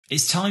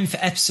It's time for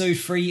episode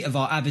 3 of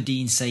our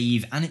Aberdeen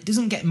save, and it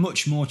doesn't get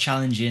much more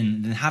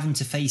challenging than having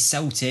to face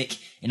Celtic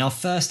in our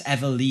first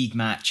ever league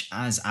match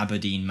as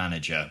Aberdeen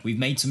manager. We've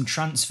made some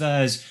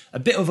transfers, a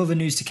bit of other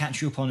news to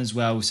catch you up on as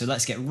well, so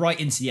let's get right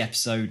into the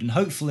episode and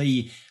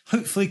hopefully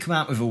come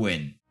out with a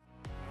win.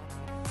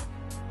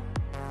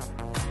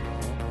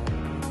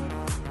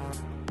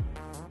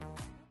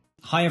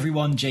 Hi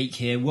everyone, Jake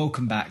here,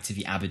 welcome back to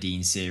the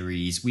Aberdeen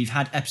series. We've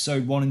had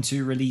episode 1 and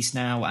 2 released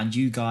now, and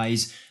you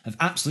guys have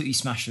absolutely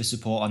smashed the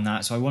support on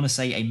that, so I want to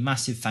say a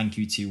massive thank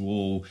you to you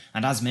all.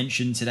 And as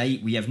mentioned today,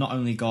 we have not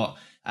only got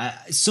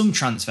some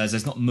transfers,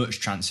 there's not much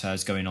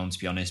transfers going on to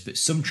be honest, but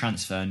some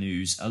transfer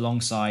news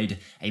alongside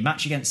a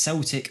match against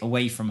Celtic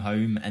away from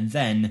home and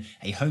then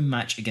a home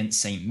match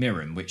against St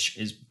Mirren, which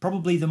is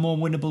probably the more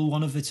winnable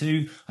one of the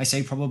two. I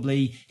say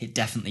probably, it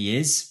definitely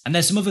is. And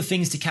there's some other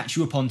things to catch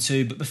you up on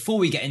too, but before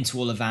we get into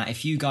all of that,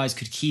 if you guys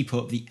could keep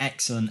up the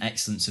excellent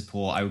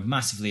support, I would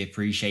massively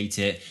appreciate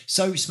it.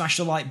 So smash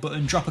the like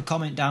button, drop a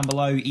comment down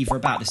below either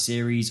about the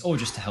series or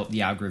just to help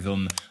the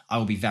algorithm. I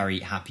will be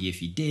very happy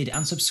if you did,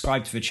 and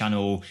subscribe to the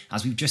channel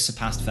as we've just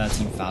surpassed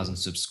 13,000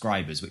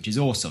 subscribers, which is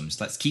awesome.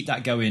 So let's keep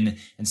that going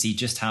and see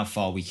just how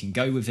far we can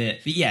go with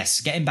it. But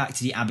yes, getting back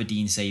to the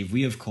Aberdeen save,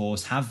 we of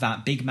course have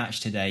that big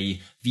match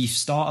today, the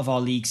start of our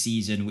league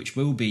season, which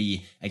will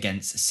be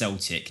against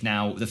Celtic.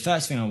 Now, the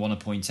first thing I want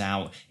to point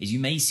out is you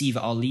may see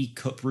that our League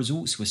Cup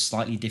results were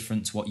slightly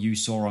different to what you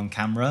saw on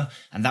camera,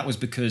 and that was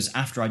because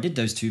after I did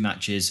those two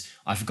matches,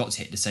 I forgot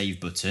to hit the save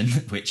button,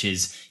 which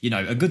is, you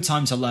know, a good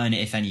time to learn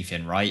it if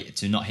anything, right?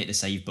 To not hit the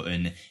save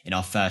button in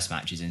our first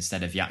matches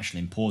instead of the actual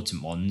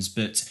important ones,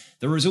 but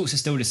the results are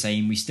still the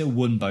same. We still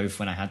won both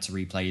when I had to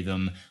replay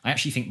them. I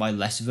actually think by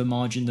less of a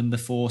margin than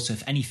before, so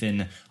if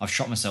anything, I've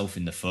shot myself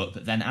in the foot.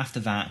 But then after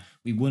that,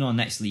 we won our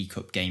next League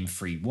Cup game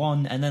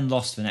 3-1 and then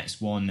lost the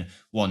next one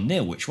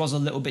 1-0, which was a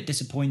little bit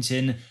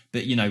disappointing.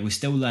 But, you know, we're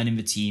still learning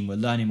the team, we're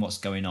learning what's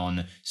going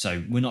on,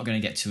 so we're not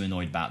going to get too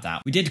annoyed about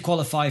that. We did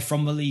qualify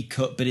from the League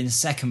Cup, but in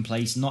second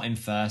place, not in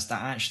first.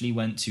 That actually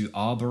went to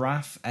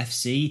Arbarath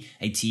FC,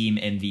 a team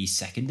in the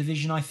second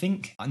division, I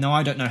think. Now,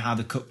 I don't know how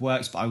the cup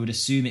works, but I would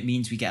assume it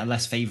means we get a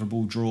less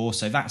favourable draw,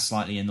 so that's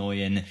slightly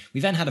annoying. We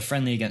then had a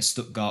friendly against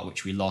Stuttgart,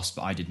 which we lost,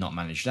 but I did not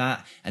manage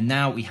that. And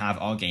now we have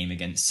our game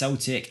against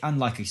Celtic, and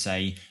like I say,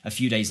 a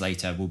few days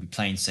later, we'll be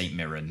playing St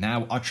Mirren.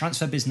 Now, our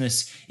transfer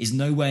business is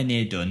nowhere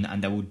near done,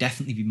 and there will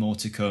definitely be more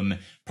to come,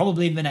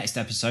 probably in the next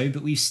episode,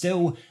 but we've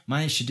still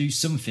managed to do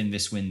something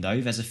this window.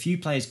 There's a few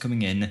players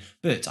coming in,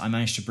 but I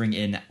managed to bring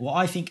in what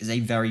I think is a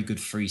very good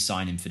free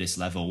signing for this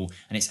level,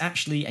 and it's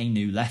actually a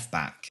new left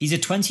back. He's a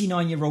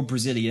 29-year-old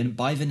Brazilian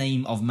by the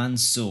name of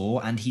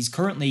Mansour, and he's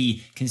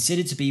currently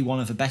considered to be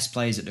one of the best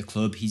players at the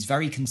club. He's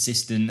very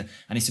consistent,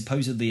 and is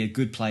supposedly a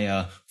good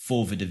player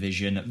for the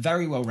division,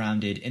 very well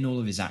rounded in all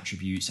of his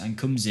attributes, and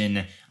comes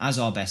in as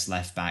our best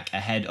left back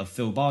ahead of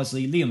Phil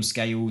Bardsley, Liam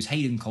Scales,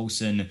 Hayden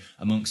Coulson,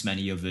 amongst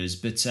many others.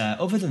 But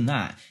other than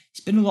that, it's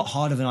been a lot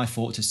harder than I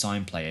thought to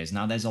sign players.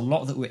 Now, there's a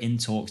lot that we're in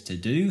talks to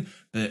do,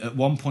 but at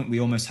one point we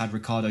almost had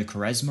Ricardo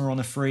Quaresma on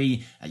a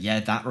free.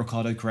 That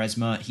Ricardo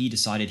Quaresma, he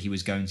decided he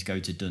was going to go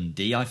to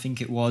Dundee, I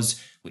think it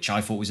was, which I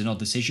thought was an odd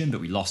decision,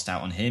 but we lost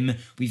out on him.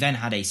 We then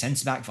had a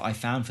centre-back that I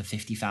found for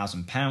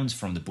 £50,000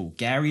 from the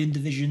Bulgarian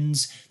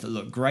divisions that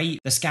looked great.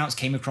 The scouts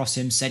came across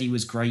him, said he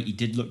was great, he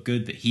did look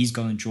good, but he's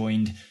gone and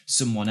joined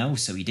someone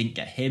else, so we didn't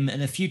get him.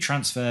 And a few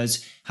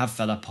transfers have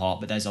fell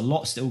apart, but there's a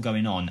lot still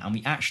going on, and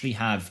we actually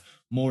have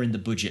more in the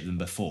budget than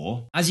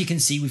before. As you can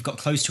see, we've got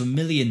close to £1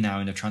 million now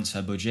in the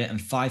transfer budget and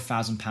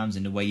 £5,000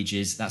 in the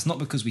wages. That's not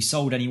because we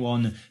sold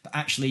anyone, but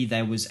actually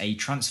there was a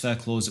transfer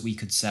clause that we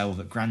could sell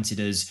that granted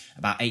us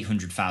about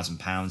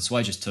 £800,000, so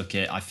I just took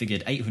it. I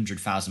figured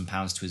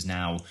 £800,000 to us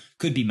now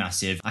could be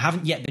massive. I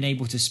haven't yet been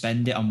able to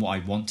spend it on what I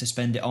want to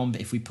spend it on,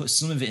 but if we put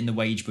some of it in the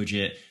wage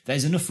budget,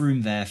 there's enough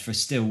room there for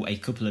still a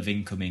couple of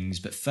incomings.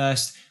 But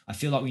first, I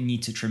feel like we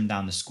need to trim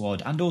down the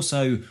squad and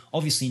also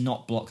obviously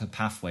not block the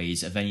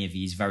pathways of any of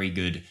these very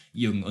good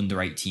young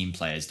under-18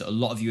 players that a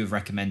lot of you have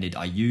recommended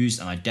I use,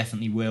 and I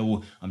definitely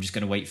will. I'm just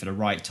going to wait for the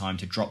right time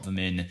to drop them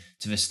in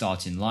to the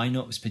starting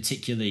lineups,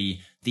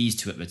 particularly these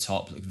two at the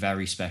top look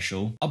very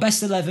special. Our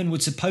best 11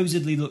 would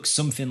supposedly look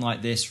something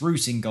like this: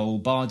 Root in goal,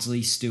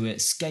 Bardsley,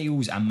 Stewart,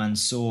 Scales and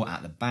Mansour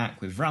at the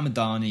back, with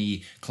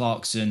Ramadani,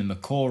 Clarkson and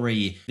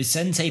McCory.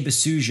 Vicente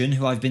Basujan,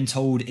 who I've been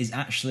told is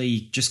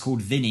actually just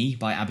called Vinny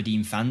by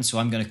Aberdeen fans, so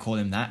I'm going to call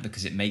him that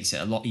because it makes it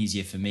a lot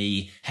easier for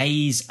me.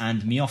 Hayes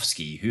and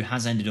Miofsky, who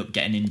has ended up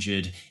getting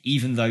injured,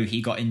 even though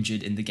he got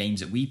injured in the games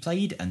that we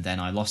played, and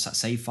then I lost that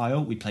save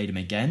file. We played him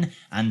again,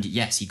 and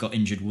yes, he got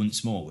injured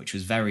once more, which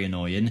was very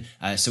annoying.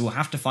 So we'll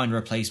have to find a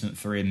replacement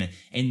for him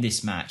in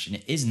this match, and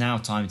it is now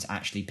time to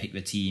actually pick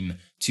the team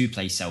to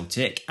play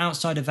Celtic.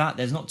 Outside of that,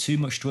 there's not too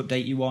much to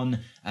update you on.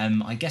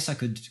 I guess I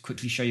could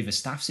quickly show you the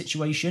staff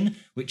situation,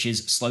 which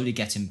is slowly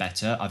getting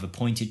better. I've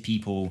appointed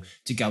people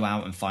to go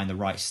out and find the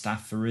right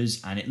staff for us,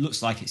 and it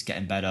looks like it's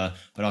getting better,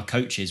 but our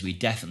coaches, we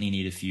definitely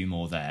need a few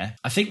more there.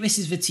 I think this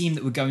is the team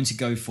that we're going to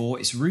go for.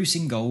 It's Roos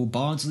in goal,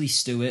 Bardsley,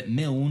 Stewart,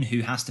 Milne,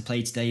 who has to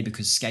play today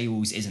because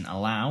Scales isn't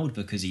allowed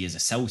because he is a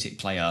Celtic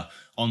player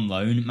on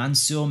loan,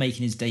 Mansour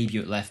making his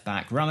debut at left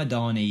back,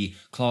 Ramadani,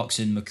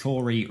 Clarkson,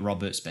 McCrory,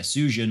 Roberts,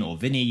 Besujan or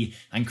Vinny,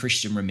 and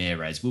Christian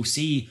Ramirez. We'll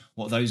see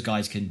what those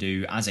guys can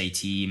do as a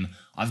team.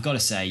 I've got to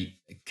say,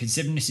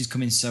 considering this is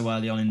coming so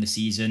early on in the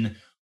season,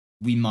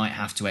 we might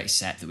have to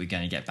accept that we're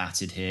going to get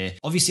battered here.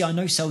 Obviously, I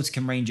know Celtic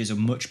and Rangers are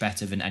much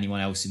better than anyone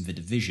else in the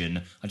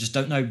division. I just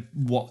don't know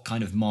what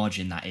kind of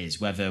margin that is,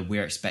 whether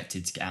we're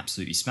expected to get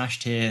absolutely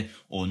smashed here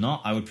or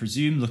not. I would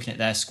presume, looking at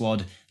their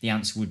squad, the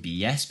answer would be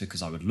yes,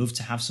 because I would love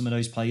to have some of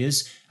those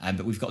players.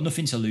 But we've got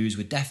nothing to lose.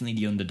 We're definitely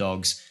the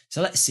underdogs.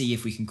 So let's see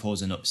if we can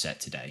cause an upset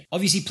today.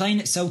 Obviously, playing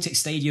at Celtic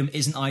Stadium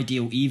isn't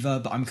ideal either,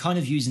 but I'm kind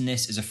of using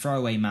this as a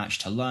throwaway match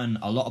to learn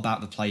a lot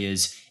about the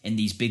players in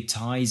these big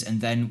ties.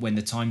 And then when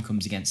the time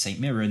comes against St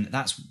Mirren,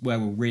 that's where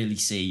we'll really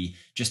see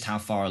just how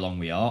far along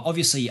we are.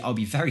 Obviously, I'll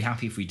be very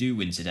happy if we do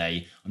win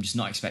today. I'm just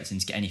not expecting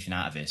to get anything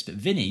out of this. But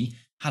Vinny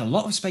had a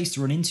lot of space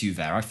to run into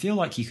there. I feel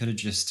like he could have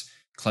just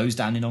closed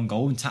down in on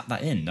goal and tapped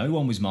that in. No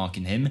one was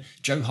marking him.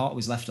 Joe Hart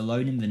was left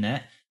alone in the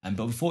net.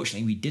 But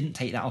unfortunately, we didn't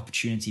take that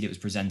opportunity that was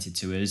presented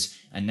to us.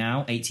 And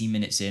now, 18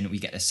 minutes in, we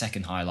get the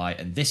second highlight.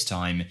 And this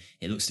time,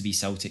 it looks to be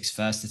Celtic's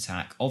first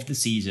attack of the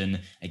season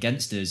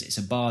against us. It's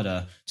a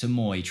Barda to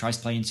Moy, tries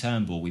playing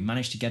Turnbull. We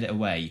managed to get it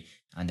away.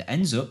 And it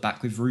ends up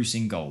back with Roos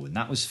in goal. And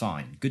that was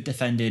fine. Good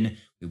defending.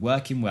 We're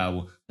working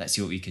well. Let's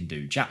see what we can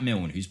do. Jack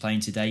Milne, who's playing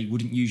today,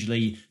 wouldn't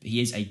usually, but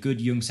he is a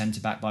good young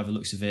centre-back by the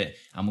looks of it,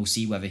 and we'll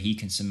see whether he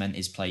can cement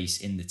his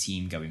place in the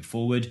team going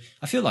forward.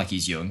 I feel like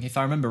he's young. If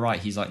I remember right,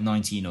 he's like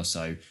 19 or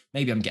so.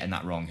 Maybe I'm getting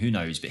that wrong. Who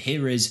knows? But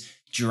here is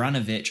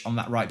Juranovic on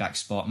that right-back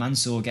spot.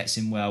 Mansour gets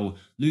in well,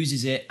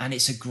 loses it, and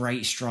it's a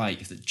great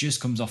strike that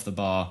just comes off the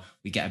bar.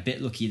 We get a bit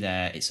lucky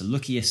there. It's a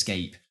lucky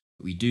escape.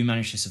 We do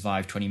manage to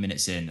survive 20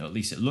 minutes in, or at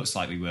least it looks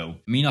like we will.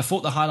 I mean, I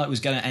thought the highlight was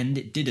going to end.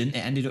 It didn't.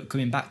 It ended up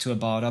coming back to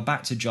Abada,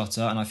 back to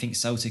Jota, and I think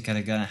Celtic are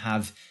going to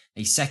have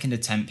a second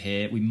attempt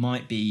here. We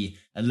might be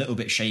a little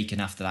bit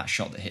shaken after that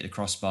shot that hit the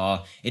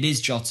crossbar. It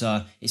is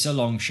Jota. It's a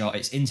long shot.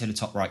 It's into the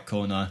top right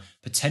corner.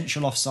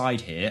 Potential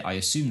offside here. I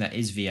assume there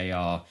is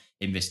VAR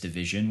in this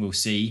division. We'll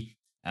see.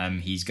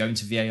 He's going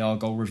to VAR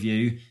goal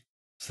review.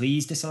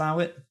 Please disallow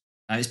it.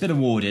 It's been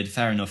awarded.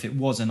 Fair enough. It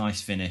was a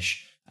nice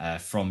finish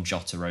from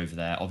Jota over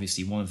there.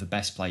 Obviously one of the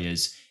best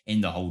players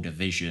in the whole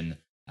division.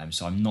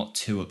 So I'm not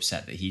too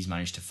upset that he's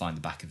managed to find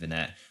the back of the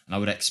net. And I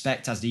would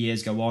expect as the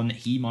years go on,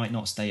 he might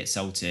not stay at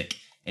Celtic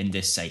in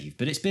this save.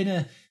 But it's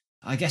been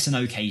I guess an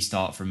okay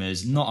start from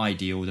us. Not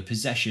ideal. The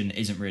possession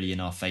isn't really in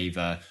our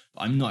favour.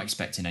 But I'm not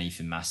expecting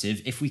anything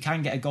massive. If we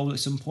can get a goal at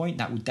some point,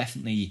 that would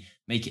definitely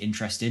make it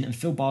interesting. And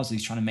Phil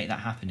Bardsley's trying to make that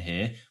happen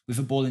here with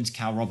a ball into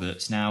Cal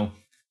Roberts. Now,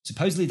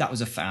 supposedly that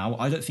was a foul.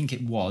 I don't think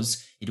it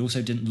was. It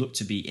also didn't look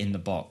to be in the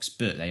box,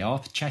 but they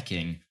are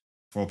checking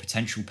for a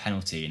potential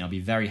penalty, and I'll be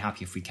very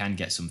happy if we can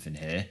get something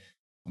here.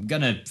 I'm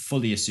going to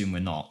fully assume we're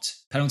not.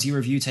 Penalty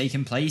review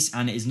taking place,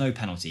 and it is no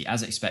penalty,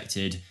 as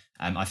expected.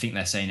 I think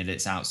they're saying that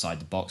it's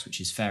outside the box,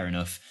 which is fair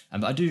enough.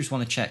 But I do just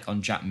want to check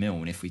on Jack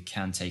Milne if we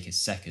can take a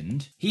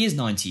second. He is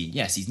 19.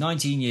 Yes, he's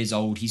 19 years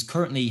old. He's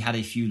currently had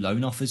a few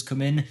loan offers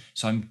come in,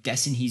 so I'm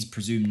guessing he's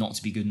presumed not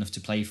to be good enough to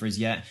play for us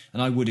yet.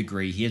 And I would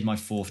agree, he is my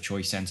fourth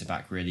choice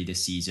centre-back really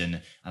this season,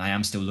 and I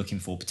am still looking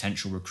for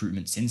potential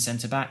recruitments in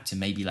centre-back to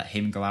maybe let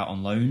him go out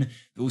on loan.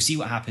 But we'll see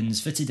what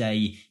happens. For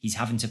today, he's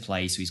having to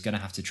play, so he's going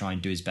to have to try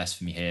and do his best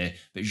for me here.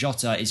 But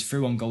Jota is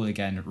through on goal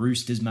again.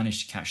 Roos does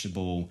manage to catch the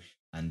ball.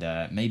 And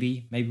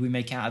maybe we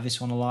make it out of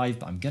this one alive,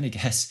 but I'm going to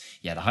guess,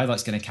 yeah, the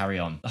highlight's going to carry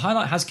on. The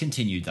highlight has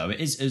continued, though.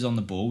 It is us on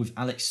the ball with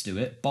Alex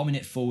Stewart, bombing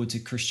it forward to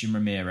Christian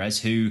Ramirez,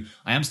 who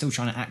I am still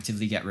trying to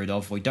actively get rid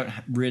of. We don't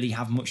really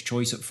have much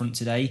choice up front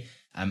today.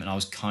 And I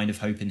was kind of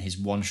hoping his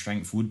one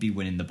strength would be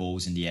winning the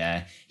balls in the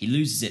air. He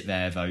loses it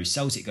there, though.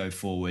 Celtic go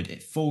forward.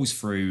 It falls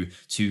through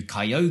to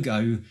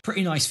Kyogo.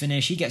 Pretty nice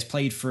finish. He gets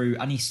played through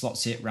and he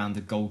slots it round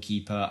the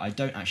goalkeeper. I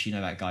don't actually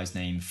know that guy's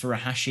name.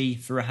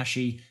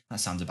 Furuhashi. That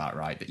sounds about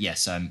right. But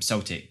yes,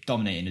 Celtic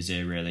dominating us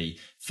here, really.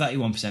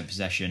 31%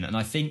 possession. And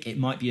I think it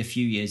might be a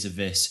few years of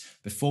this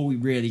before we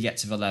really get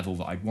to the level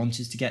that I'd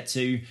wanted to get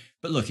to.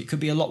 But look, it could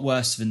be a lot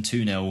worse than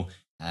 2-0.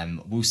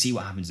 We'll see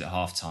what happens at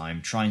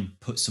half-time, try and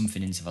put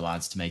something into the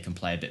lads to make them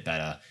play a bit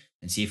better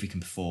and see if we can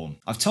perform.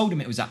 I've told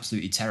him it was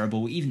absolutely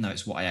terrible, even though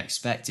it's what I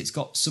expect. It's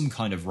got some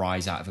kind of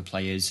rise out of the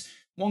players.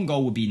 One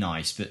goal would be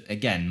nice, but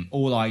again,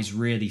 all eyes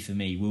really for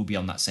me will be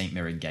on that St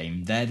Mirren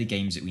game. They're the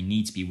games that we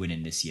need to be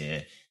winning this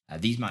year.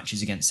 These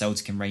matches against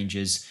Celtic and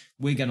Rangers,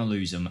 we're going to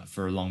lose them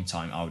for a long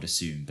time, I would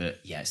assume.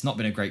 But yeah, it's not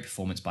been a great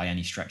performance by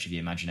any stretch of the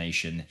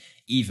imagination,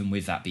 even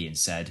with that being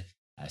said.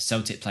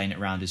 Celtic playing it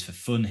round us for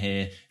fun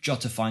here.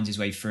 Jota finds his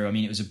way through. I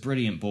mean, it was a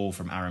brilliant ball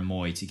from Aaron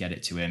Moy to get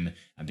it to him,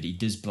 but he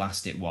does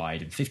blast it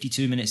wide. And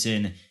 52 minutes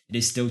in, it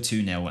is still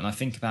 2-0. And I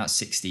think about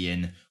 60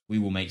 in, we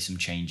will make some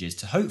changes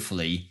to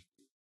hopefully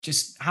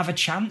just have a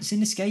chance in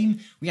this game.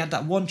 We had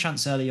that one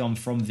chance early on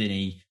from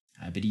Vinny,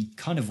 but he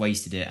kind of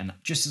wasted it. And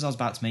just as I was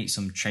about to make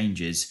some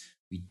changes,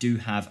 we do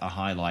have a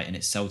highlight and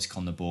it's Celtic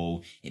on the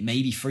ball. It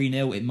may be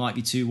 3-0, it might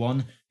be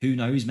 2-1. Who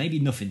knows? Maybe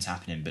nothing's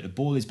happening, but the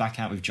ball is back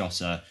out with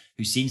Jota,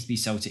 who seems to be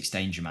Celtic's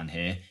danger man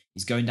here.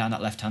 He's going down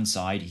that left-hand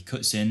side. He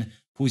cuts in,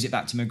 pulls it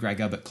back to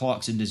McGregor, but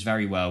Clarkson does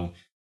very well.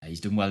 He's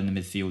done well in the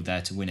midfield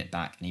there to win it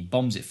back, and he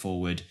bombs it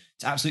forward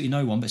to absolutely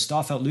no one, but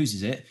Starfelt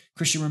loses it.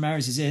 Christian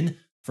Ramirez is in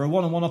for a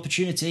one-on-one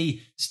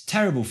opportunity. It's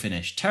terrible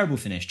finish, terrible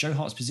finish. Joe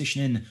Hart's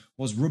positioning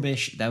was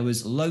rubbish. There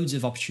was loads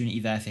of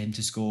opportunity there for him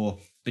to score,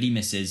 but he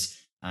misses,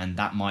 and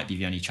that might be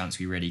the only chance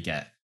we really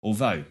get.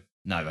 Although,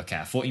 no, okay,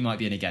 I thought he might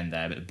be in again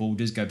there, but the ball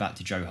does go back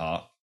to Joe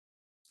Hart.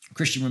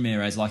 Christian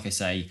Ramirez, like I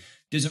say,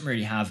 doesn't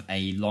really have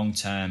a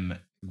long-term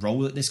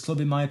role at this club,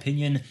 in my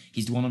opinion.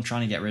 He's the one I'm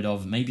trying to get rid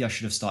of. Maybe I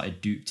should have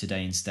started Duke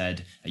today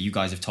instead. You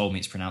guys have told me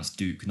it's pronounced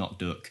Duke, not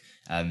Duck.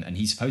 And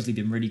he's supposedly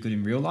been really good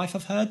in real life,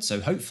 I've heard.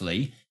 So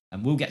hopefully,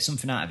 we'll get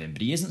something out of him.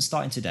 But he isn't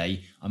starting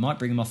today. I might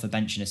bring him off the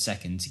bench in a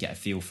second to get a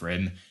feel for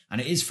him.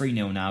 And it is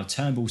 3-0 now.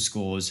 Turnbull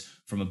scores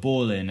from a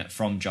ball in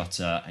from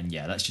Jota. And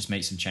yeah, let's just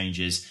make some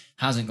changes.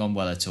 Hasn't gone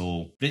well at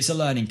all. But it's a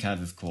learning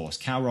curve, of course.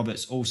 Cal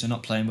Roberts also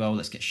not playing well.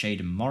 Let's get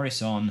Shaden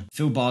Morris on.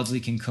 Phil Bardsley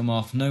can come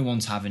off. No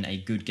one's having a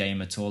good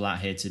game at all out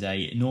here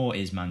today, nor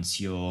is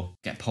Mansour.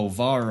 Get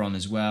Polvara on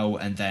as well.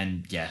 And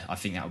then, yeah, I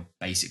think that'll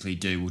basically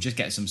do. We'll just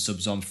get some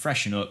subs on,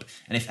 freshen up.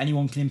 And if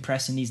anyone can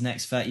impress in these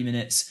next 30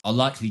 minutes, I'll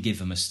likely give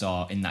them a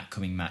start in that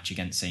coming match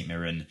against St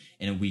Mirren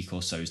in a week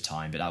or so's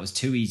time. But that was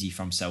too easy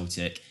from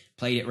Celtic.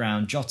 Played it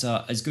round.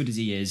 Jota, as good as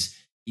he is,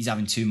 he's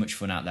having too much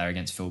fun out there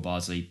against Phil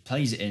Bardsley.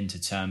 Plays it in to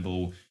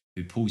Turnbull,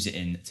 who pulls it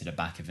in to the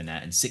back of the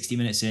net. And 60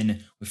 minutes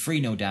in, we're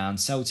 3-0 down.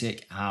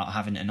 Celtic are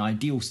having an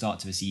ideal start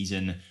to the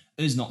season.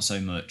 Us not so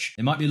much.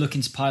 They might be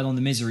looking to pile on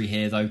the misery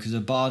here though, because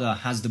Abada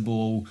has the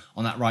ball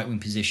on that right wing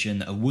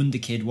position. A wonder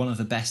kid, one of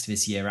the best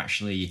this year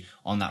actually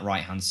on that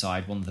right hand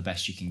side. One of the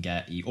best you can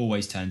get. He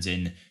always turns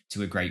in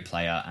to a great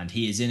player, and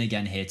he is in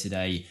again here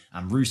today.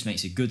 And Roos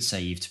makes a good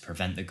save to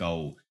prevent the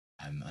goal.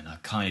 And I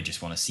kind of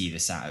just want to see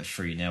this out at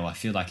 3-0. I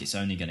feel like it's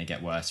only going to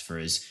get worse for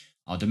us.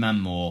 I'll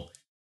demand more.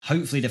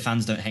 Hopefully the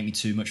fans don't hate me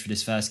too much for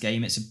this first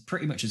game. It's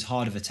pretty much as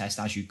hard of a test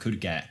as you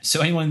could get. So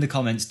anyone in the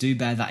comments, do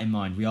bear that in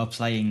mind. We are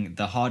playing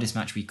the hardest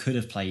match we could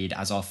have played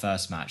as our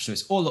first match. So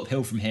it's all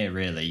uphill from here,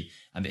 really.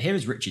 But here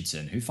is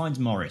Richardson, who finds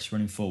Morris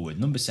running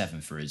forward. Number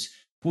 7 for us.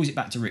 Pulls it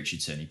back to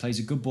Richardson. He plays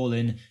a good ball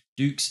in.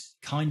 Duke's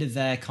kind of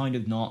there, kind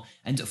of not.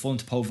 Ends up falling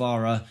to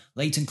Polvara.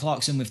 Leighton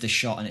Clarkson with the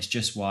shot, and it's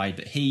just wide.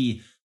 But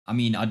he... I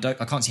mean, I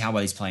can't see how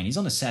well he's playing. He's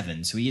on a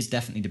 7, so he is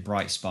definitely the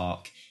bright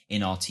spark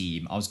in our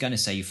team. I was going to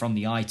say from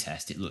the eye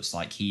test, it looks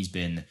like he's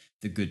been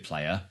the good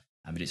player,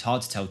 but it's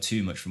hard to tell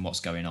too much from what's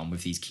going on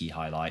with these key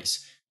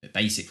highlights. But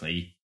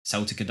basically,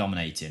 Celtic are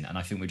dominating, and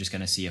I think we're just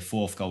going to see a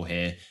 4th goal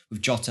here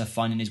with Jota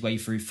finding his way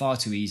through far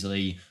too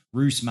easily.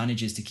 Roos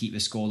manages to keep the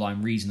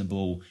scoreline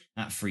reasonable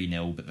at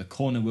 3-0, but the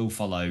corner will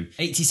follow.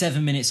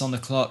 87 minutes on the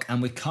clock,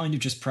 and we're kind of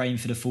just praying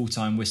for the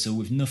full-time whistle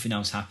with nothing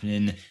else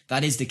happening.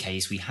 That is the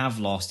case. We have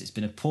lost. It's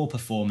been a poor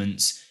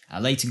performance.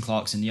 Leighton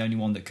Clarkson, the only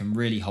one that can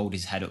really hold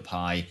his head up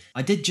high.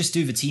 I did just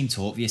do the team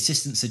talk. The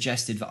assistant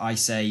suggested that I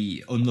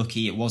say,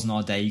 unlucky, it wasn't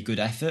our day, good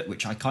effort,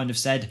 which I kind of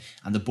said.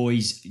 And the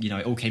boys, you know,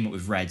 it all came up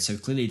with red. So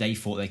clearly they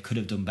thought they could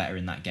have done better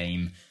in that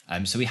game.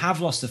 So we have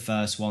lost the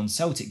first one.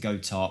 Celtic go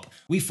top.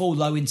 We fall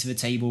low into the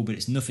table, but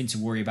it's nothing to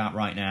worry about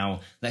right now.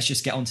 Let's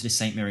just get on to the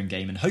St Mirren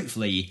game and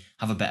hopefully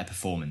have a better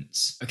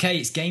performance. Okay,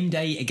 it's game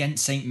day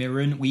against St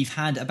Mirren. We've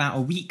had about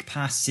a week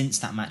pass since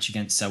that match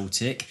against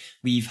Celtic.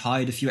 We've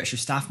hired a few extra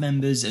staff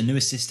members. A new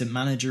assistant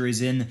manager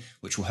is in,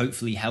 which will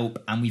hopefully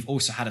help. And we've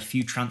also had a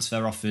few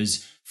transfer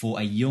offers for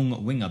a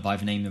young winger by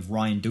the name of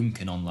Ryan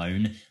Duncan on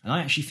loan. And I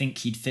actually think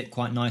he'd fit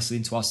quite nicely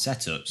into our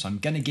setup. So I'm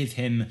going to give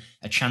him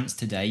a chance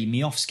today.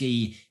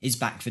 Miofsky is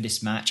back for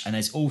this match. And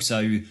there's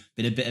also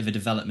been a bit of a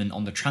development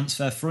on the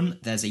transfer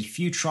front. There's a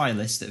few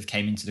trialists that have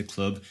came into the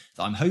club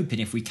that I'm hoping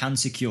if we can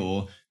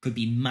secure could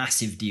be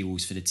massive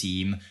deals for the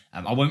team.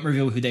 I won't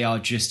reveal who they are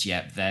just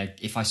yet.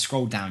 If I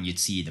scroll down, you'd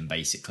see them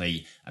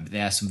basically. But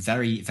they are some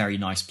very, very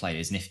nice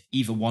players. And if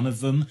either one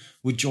of them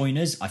would join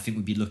us, I think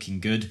we'd be looking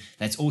good.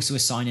 There's also a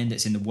sign-in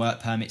that's in the work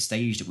permit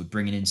stage that we're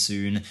bringing in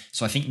soon.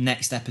 So I think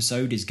next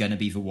episode is going to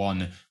be the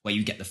one where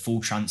you get the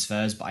full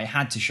transfers. But I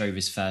had to show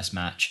this first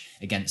match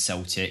against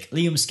Celtic.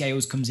 Liam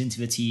Scales comes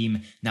into the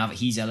team now that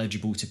he's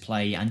eligible to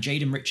play. And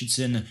Jaden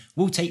Richardson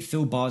will take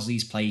Phil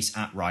Bardsley's place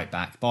at right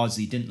back.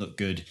 Bardsley didn't look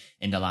good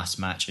in the last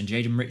match, and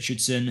Jaden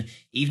Richardson,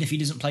 even if he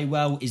doesn't play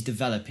well, is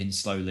developing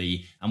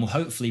slowly and will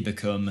hopefully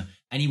become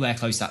anywhere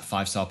close to that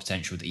 5-star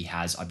potential that he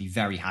has, I'd be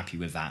very happy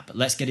with that. But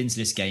let's get into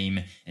this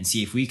game and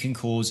see if we can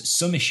cause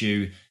some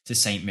issue to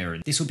St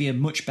Mirren. This will be a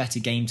much better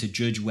game to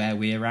judge where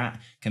we're at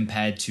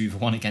compared to the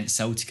one against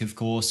Celtic, of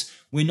course.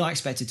 We're not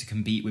expected to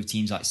compete with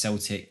teams like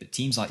Celtic, but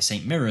teams like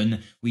St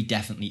Mirren, we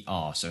definitely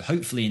are. So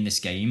hopefully in this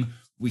game,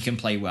 we can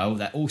play well.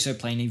 They're also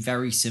playing a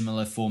very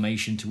similar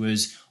formation to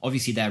us.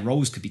 Obviously, their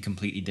roles could be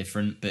completely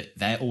different, but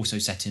they're also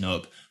setting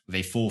up with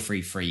a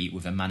 4-3-3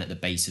 with a man at the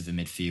base of the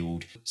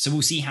midfield. So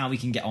we'll see how we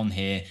can get on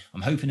here.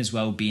 I'm hoping as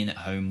well being at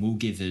home will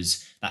give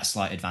us that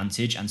slight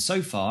advantage. And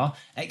so far,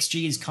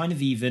 XG is kind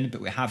of even, but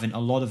we're having a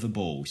lot of the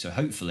ball. So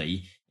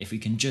hopefully, if we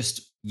can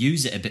just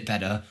use it a bit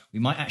better, we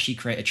might actually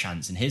create a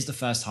chance. And here's the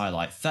first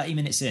highlight. 30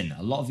 minutes in,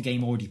 a lot of the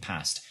game already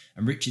passed.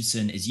 And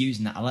Richardson is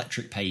using that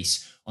electric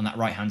pace on that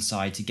right-hand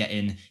side to get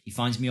in. He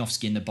finds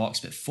Miofsky in the box,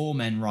 but 4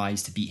 men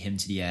rise to beat him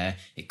to the air.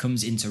 It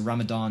comes into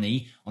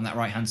Ramadani on that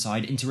right-hand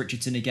side, into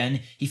Richardson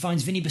again. He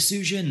finds Vinny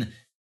Basujan,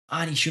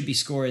 and he should be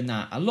scoring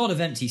that. A lot of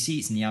empty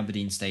seats in the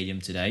Aberdeen Stadium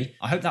today.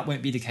 I hope that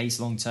won't be the case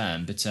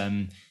long-term, but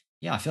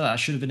yeah, I feel like that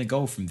should have been a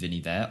goal from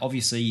Vinny there.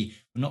 Obviously,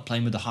 we're not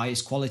playing with the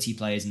highest quality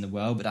players in the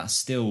world, but that's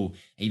still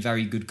a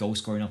very good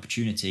goal-scoring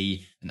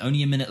opportunity. And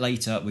only a minute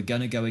later, we're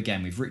going to go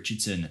again with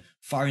Richardson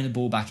firing the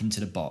ball back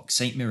into the box.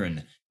 St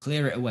Mirren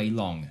clear it away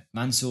long.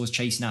 Mansour's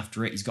chasing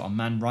after it. He's got a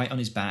man right on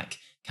his back.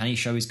 Can he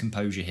show his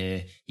composure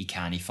here? He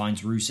can. He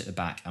finds Roos at the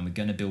back, and we're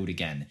going to build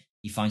again.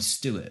 He finds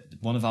Stewart,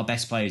 one of our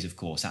best players, of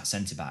course, at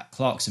centre-back.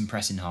 Clarkson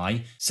pressing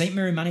high. St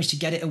Mirren managed to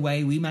get it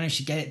away. We managed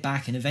to get it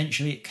back, and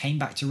eventually it came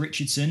back to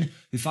Richardson,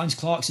 who finds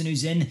Clarkson,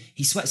 who's in.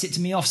 He sweats it to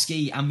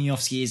Miofsky, and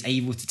Miofsky is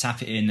able to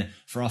tap it in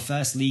for our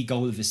first league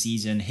goal of the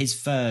season, his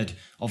third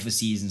of the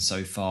season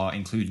so far,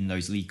 including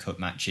those League Cup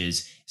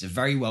matches. It's a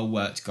very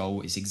well-worked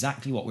goal. It's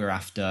exactly what we're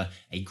after.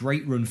 A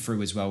great run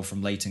through as well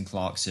from Leighton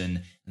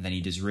Clarkson, and then he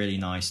does really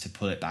nice to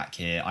pull it back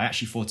here. I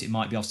actually thought it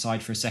might be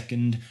offside for a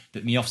second,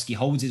 but Miofsky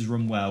holds his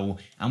run well,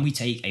 and we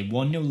take a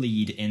 1-0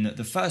 lead in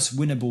the first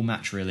winnable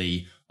match,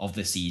 really, of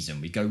the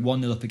season. We go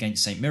 1-0 up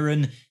against St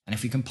Mirren, and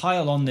if we can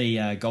pile on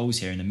the goals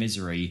here in the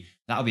misery,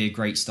 that'll be a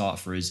great start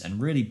for us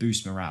and really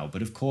boost morale.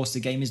 But of course, the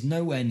game is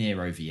nowhere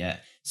near over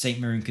yet. St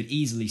Mirren could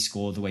easily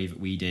score the way that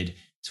we did,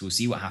 so we'll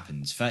see what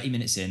happens. 30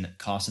 minutes in,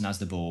 Carson has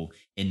the ball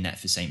in net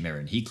for St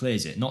Mirren. He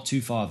clears it, not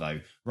too far though.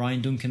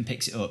 Ryan Duncan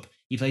picks it up.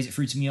 He plays it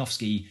through to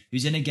Miofsky,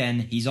 who's in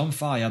again. He's on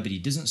fire, but he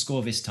doesn't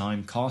score this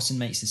time. Carson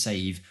makes the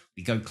save.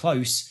 We go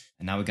close,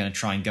 and now we're going to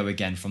try and go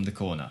again from the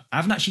corner. I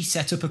haven't actually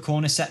set up a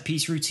corner set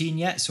piece routine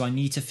yet, so I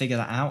need to figure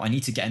that out. I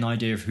need to get an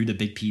idea of who the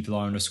big people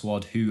are in the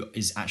squad, who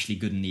is actually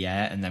good in the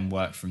air, and then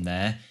work from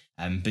there.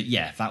 But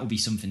yeah, that will be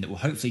something that will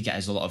hopefully get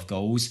us a lot of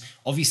goals.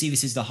 Obviously,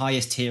 this is the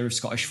highest tier of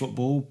Scottish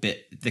football, but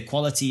the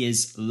quality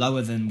is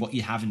lower than what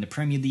you have in the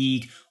Premier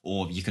League,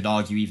 or you could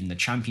argue even the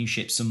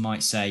Championship, some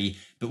might say.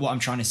 But what I'm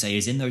trying to say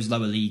is in those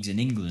lower leagues in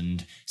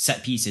England,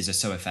 set pieces are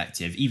so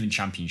effective, even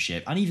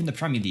Championship, and even the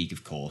Premier League,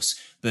 of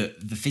course. But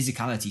the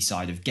physicality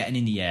side of getting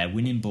in the air,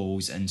 winning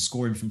balls and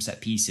scoring from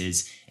set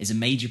pieces is a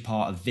major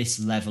part of this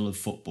level of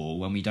football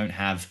when we don't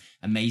have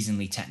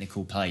amazingly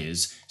technical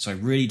players. So I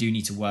really do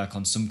need to work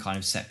on some kind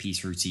of set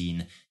piece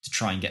routine to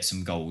try and get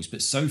some goals.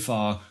 But so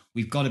far,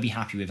 we've got to be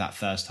happy with that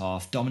first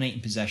half.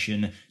 Dominating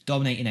possession,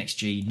 dominating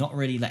XG, not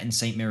really letting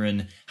St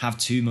Mirren have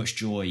too much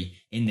joy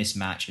in this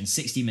match. And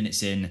 60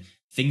 minutes in,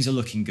 things are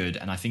looking good,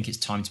 and I think it's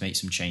time to make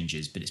some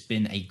changes. But it's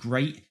been a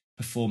great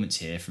performance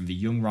here from the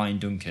young Ryan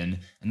Duncan,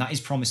 and that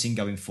is promising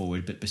going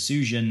forward. But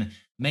Basujan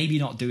maybe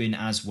not doing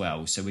as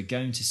well, so we're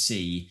going to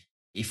see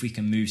if we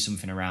can move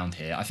something around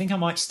here. I think I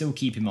might still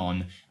keep him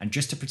on, and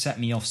just to protect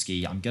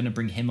Miofsky, I'm going to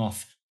bring him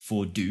off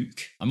for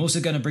Duke. I'm also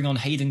going to bring on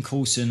Hayden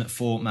Coulson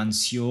for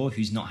Mansour,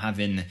 who's not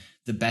having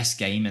the best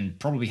game and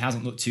probably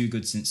hasn't looked too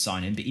good since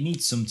signing, but he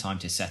needs some time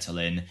to settle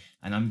in.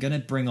 And I'm going to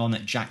bring on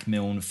Jack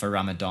Milne for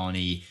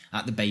Ramadani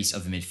at the base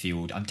of the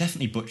midfield. I'm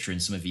definitely butchering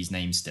some of these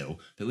names still,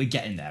 but we're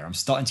getting there. I'm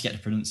starting to get the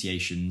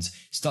pronunciations,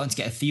 starting to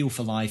get a feel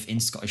for life in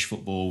Scottish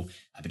football,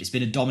 but it's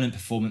been a dominant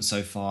performance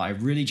so far. I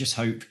really just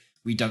hope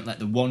we don't let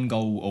the one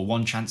goal or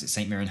one chance that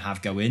St Mirren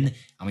have go in,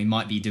 and we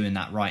might be doing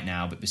that right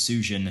now, but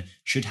Basujan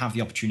should have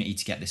the opportunity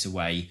to get this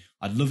away.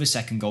 I'd love a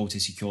second goal to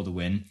secure the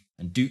win,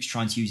 and Duke's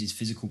trying to use his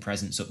physical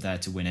presence up there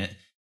to win it.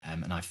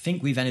 And I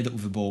think we've ended up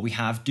with the ball. We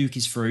have. Duke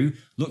is through,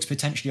 looks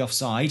potentially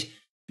offside,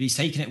 but he's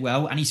taken it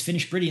well, and he's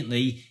finished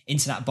brilliantly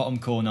into that bottom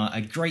corner.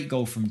 A great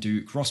goal from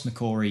Duke. Ross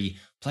McCrory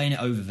playing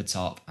it over the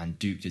top, and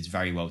Duke did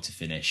very well to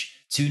finish.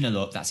 2-0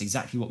 up, that's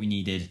exactly what we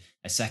needed.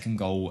 A second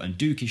goal, and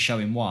Duke is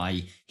showing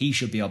why he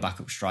should be our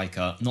backup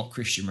striker, not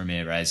Christian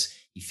Ramirez.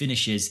 He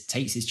finishes,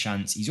 takes his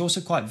chance. He's also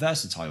quite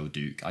versatile,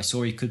 Duke. I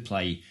saw he could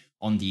play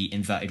on the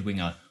inverted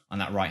winger on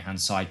that right-hand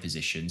side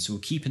position, so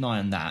we'll keep an eye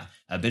on that.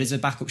 But as a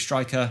backup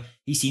striker,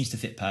 he seems to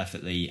fit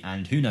perfectly,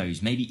 and who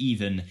knows, maybe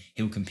even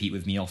he'll compete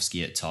with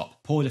Miofsky at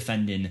top. Poor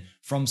defending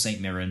from St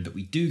Mirren, but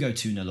we do go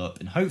 2-0 up,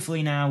 and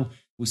hopefully now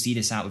we'll see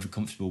this out with a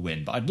comfortable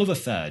win. But I'd love a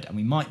third, and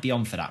we might be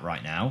on for that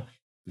right now.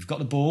 We've got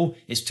the ball,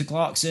 it's to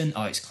Clarkson,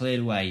 oh, it's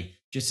cleared away.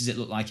 just as it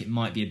looked like it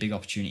might be a big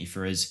opportunity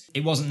for us.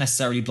 It wasn't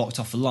necessarily blocked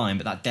off the line,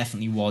 but that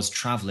definitely was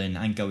travelling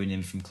and going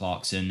in from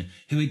Clarkson,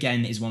 who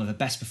again is one of the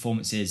best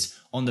performances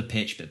on the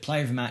pitch. But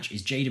player of the match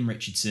is Jaden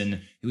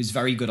Richardson, who was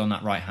very good on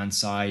that right-hand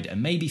side,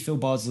 and maybe Phil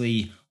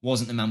Bardsley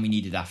wasn't the man we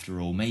needed after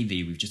all.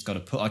 Maybe we've just got to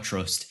put our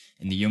trust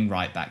in the young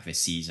right back this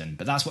season.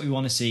 But that's what we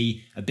want to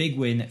see. A big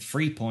win,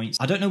 3 points.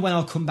 I don't know when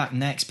I'll come back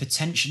next,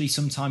 potentially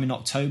sometime in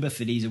October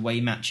for these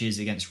away matches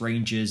against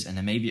Rangers and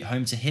then maybe at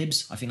home to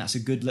Hibs. I think that's a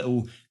good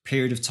little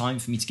period of time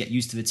for me to get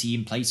used to the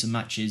team, play some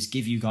matches,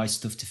 give you guys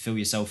stuff to fill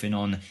yourself in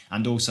on,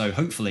 and also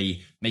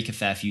hopefully make a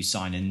fair few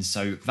signings.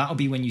 So that'll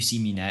be when you see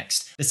me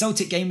next. The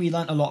Celtic game we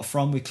learnt a lot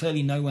from. We're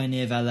clearly nowhere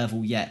near their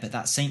level yet, but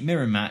that St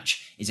Mirren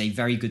match is a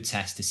very good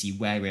test to see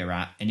where we're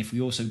at. And if we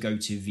also go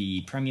to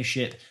the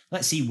Premiership,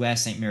 let's see where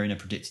St Mirren are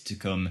predicted to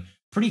come.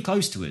 Pretty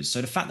close to us, so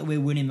the fact that we're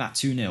winning that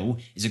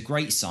 2-0 is a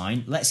great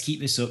sign. Let's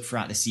keep this up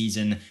throughout the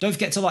season. Don't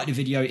forget to like the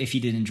video if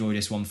you did enjoy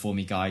this one for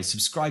me, guys.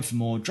 Subscribe for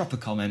more, drop a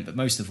comment, but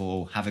most of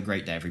all, have a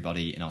great day,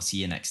 everybody, and I'll see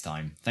you next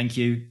time. Thank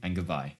you, and goodbye.